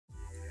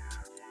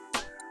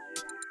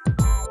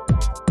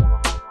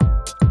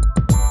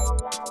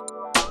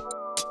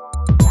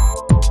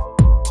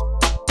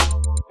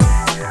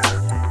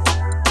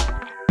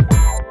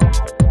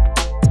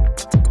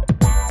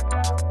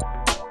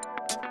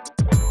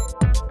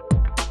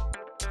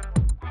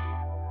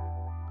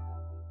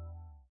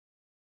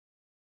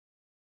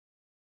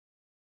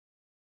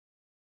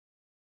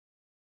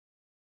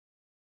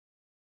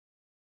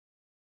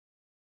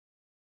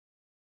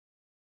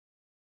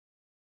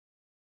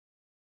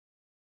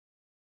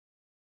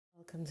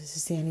Welcome. This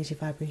is the energy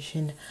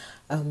vibration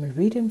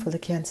reading for the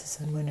Cancer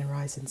Sun, Moon, and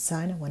Rising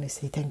sign. I want to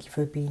say thank you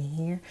for being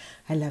here.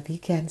 I love you,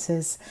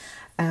 Cancers.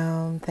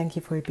 Thank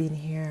you for being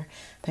here.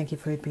 Thank you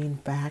for being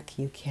back,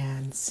 you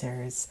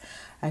Cancers.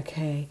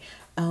 Okay.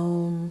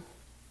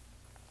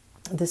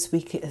 This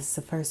week is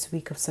the first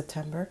week of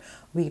September.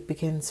 Week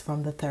begins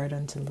from the 3rd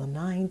until the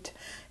 9th.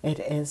 It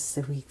is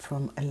the week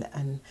from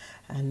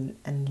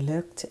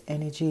unlocked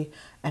energy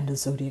and the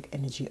zodiac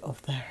energy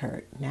of the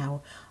hurt.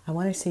 Now, I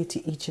want to say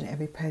to each and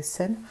every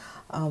person,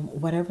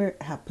 whatever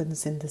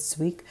happens in this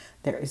week,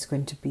 there is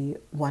going to be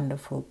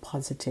wonderful,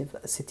 positive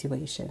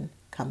situation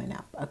coming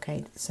up.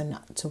 Okay, so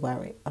not to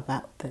worry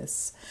about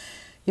this.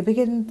 You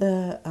begin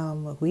the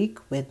week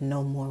with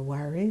no more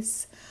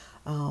worries,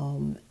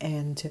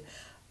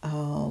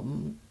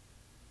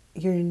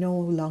 you're no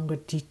longer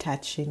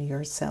detaching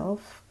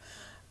yourself.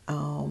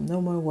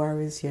 No more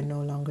worries. You're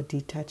no longer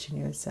detaching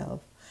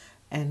yourself,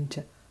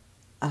 and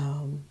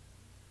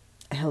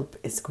help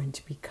is going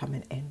to be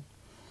coming in.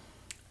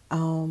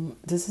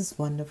 This is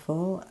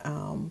wonderful.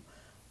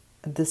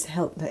 This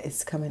help that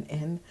is coming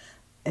in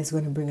is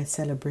going to bring a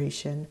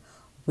celebration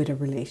with a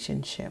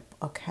relationship.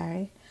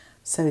 Okay,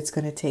 so it's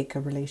going to take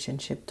a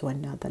relationship to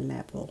another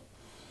level.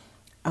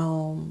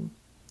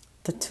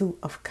 The Two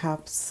of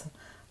Cups,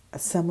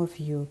 some of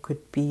you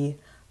could be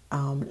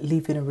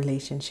leaving a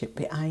relationship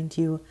behind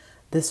you.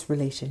 This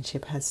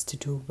relationship has to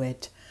do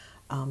with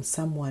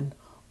someone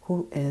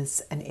who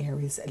is an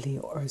Aries,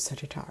 Leo, or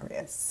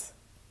Sagittarius.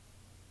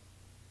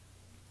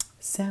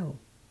 So,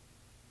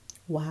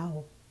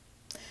 wow.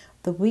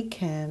 The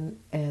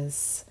weekend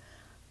is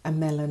a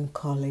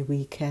melancholy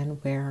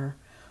weekend where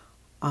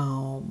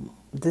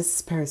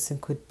this person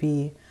could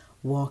be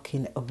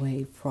walking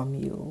away from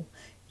you.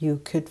 You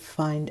could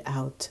find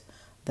out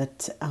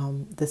that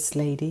this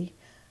lady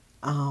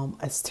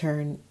has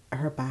turned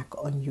her back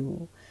on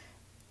you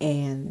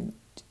and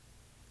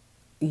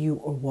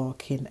you are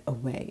walking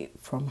away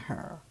from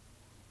her.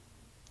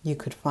 You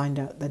could find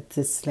out that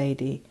this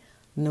lady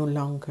no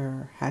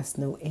longer has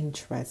no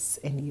interest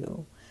in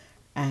you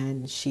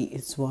and she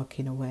is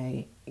walking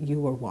away.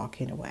 You are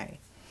walking away.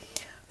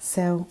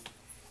 So,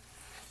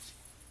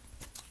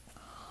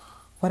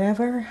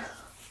 whatever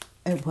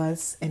it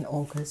was in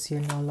August,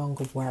 you're no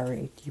longer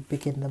worried. You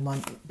begin the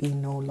month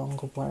being no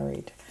longer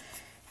worried.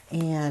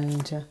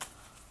 And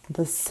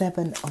the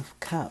Seven of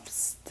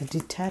Cups, the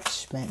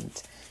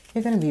detachment,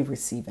 you're going to be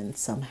receiving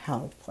some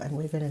help. And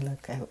we're going to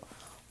look at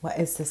what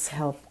is this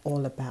help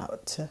all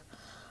about.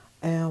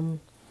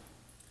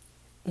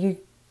 You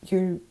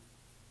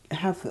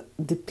have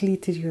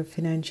depleted your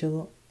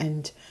financial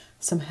and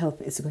some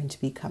help is going to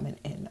be coming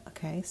in.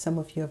 Okay, some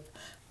of you have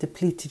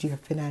depleted your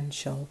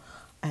financial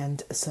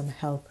and some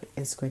help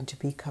is going to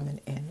be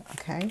coming in.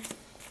 Okay,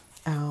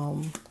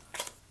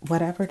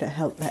 whatever the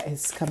help that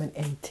is coming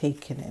in,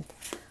 taking it,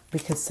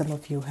 because some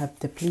of you have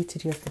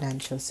depleted your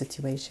financial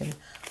situation,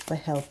 but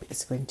help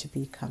is going to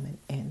be coming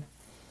in.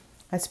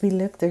 As we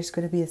look, there's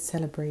going to be a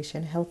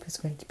celebration. Help is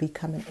going to be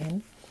coming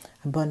in.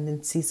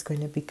 Abundance is going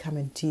to be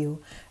coming to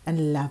you,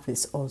 and love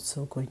is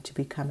also going to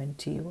be coming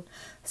to you.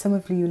 Some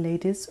of you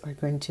ladies are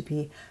going to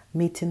be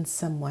meeting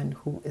someone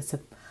who is a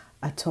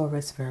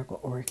Taurus, Virgo,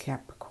 or a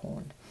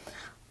Capricorn.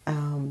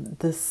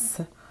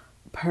 This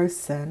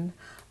person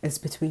is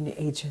between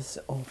the ages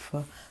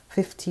of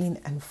 15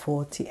 and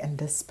 40, and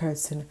this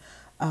person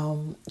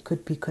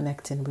could be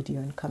connecting with you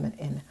and coming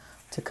in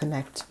to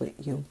connect with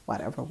you,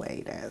 whatever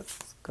way it is.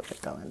 Could be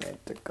going there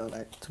to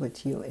connect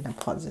with you in a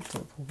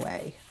positive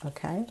way.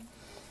 Okay.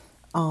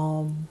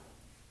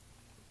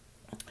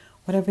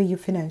 Whatever your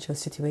financial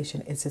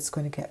situation is, it's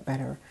going to get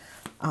better.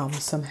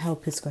 Some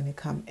help is going to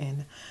come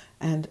in,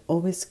 and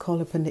always call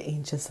upon the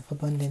angels of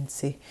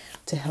abundance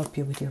to help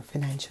you with your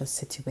financial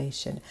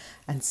situation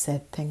and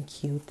said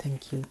thank you,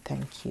 thank you,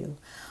 thank you.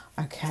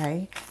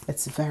 Okay,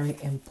 it's very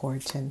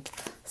important.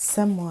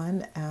 Some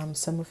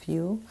of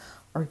you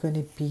are going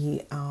to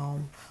be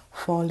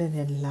falling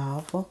in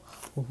love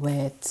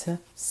with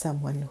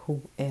someone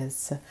who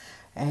is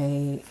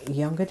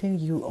younger than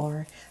you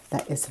are,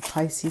 that is a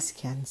Pisces,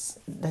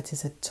 Cancer, that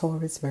is a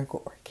Taurus,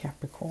 Virgo, or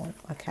Capricorn.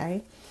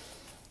 Okay,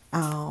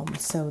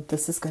 so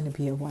this is going to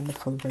be a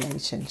wonderful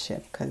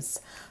relationship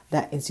because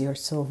that is your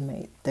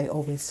soulmate. They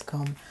always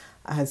come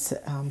as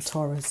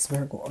Taurus,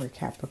 Virgo, or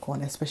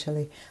Capricorn,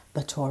 especially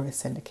the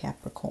Taurus and the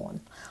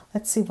Capricorn.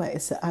 Let's see what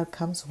is the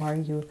outcomes. Why are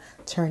you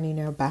turning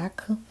your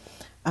back?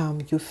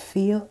 You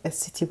feel a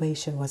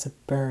situation was a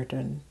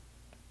burden.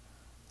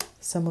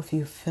 Some of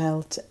you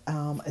felt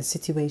a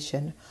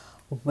situation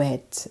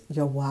with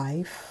your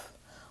wife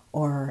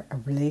or a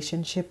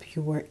relationship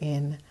you were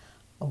in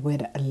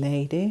with a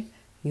lady.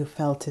 You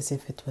felt as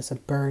if it was a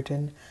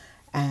burden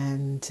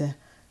and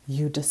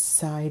you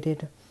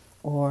decided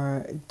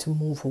or to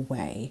move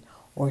away,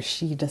 or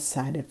she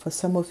decided. For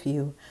some of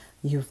you,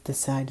 you've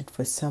decided.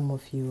 For some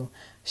of you,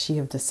 she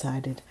have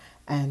decided,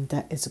 and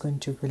that is going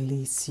to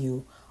release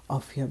you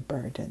of your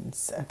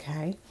burdens.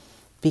 Okay,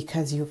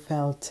 because you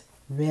felt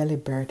really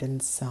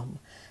burdensome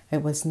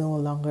It was no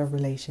longer a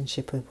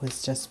relationship. It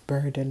was just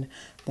burden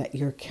that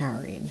you're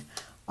carrying.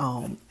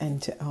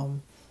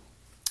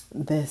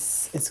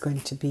 This is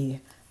going to be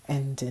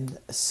ending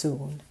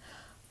soon.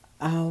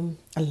 A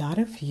lot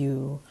of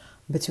you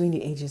between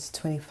the ages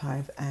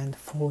 25 and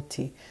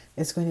 40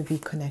 is going to be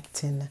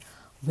connecting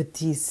with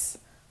these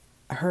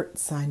hurt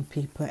sign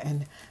people,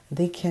 and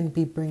they can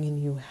be bringing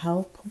you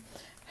help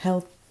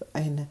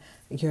in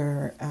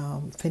your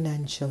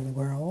financial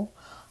world,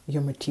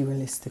 your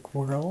materialistic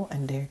world,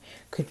 and they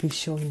could be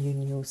showing you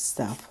new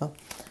stuff.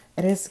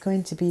 It is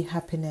going to be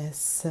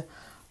happiness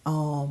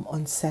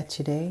on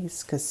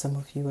Saturdays, because some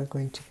of you are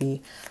going to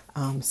be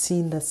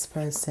seeing this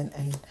person,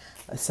 and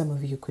some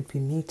of you could be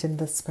meeting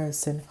this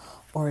person,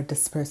 or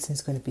this person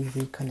is going to be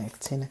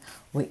reconnecting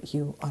with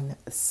you on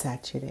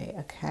Saturday.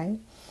 Okay,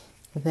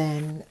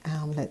 then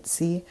let's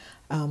see,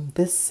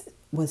 this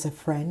was a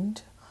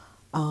friend.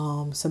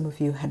 Some of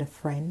you had a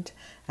friend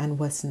and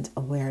wasn't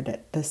aware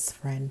that this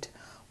friend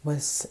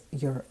was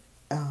your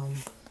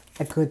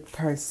a good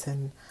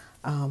person,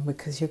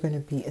 because you're going to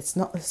be, it's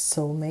not a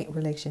soulmate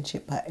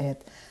relationship, but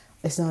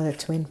it's not a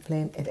twin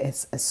flame, it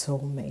is a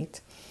soulmate.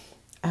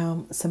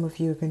 Some of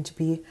you are going to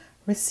be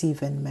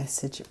receiving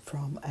message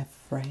from a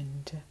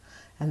friend,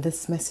 and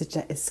this message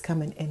that is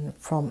coming in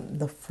from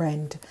the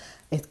friend,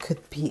 it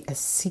could be a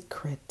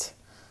secret,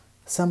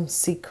 some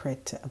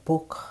secret, a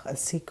book, a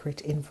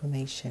secret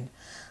information.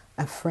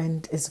 A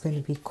friend is going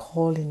to be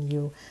calling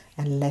you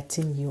and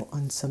letting you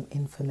on some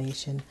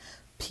information.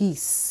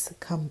 Peace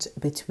comes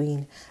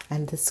between,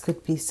 and this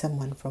could be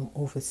someone from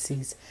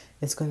overseas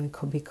is going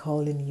to be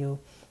calling you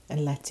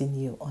and letting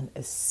you on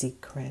a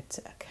secret.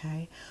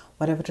 Okay,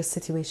 whatever the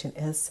situation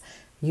is,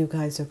 you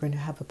guys are going to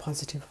have a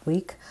positive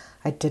week.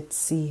 I did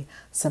see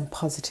some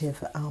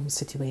positive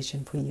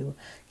situation for you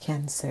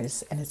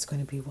Cancers, and it's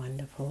going to be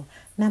wonderful.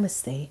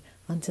 Namaste.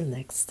 Until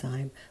next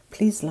time,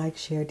 please like,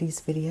 share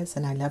these videos,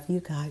 and I love you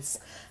guys,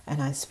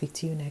 and I'll speak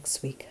to you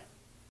next week.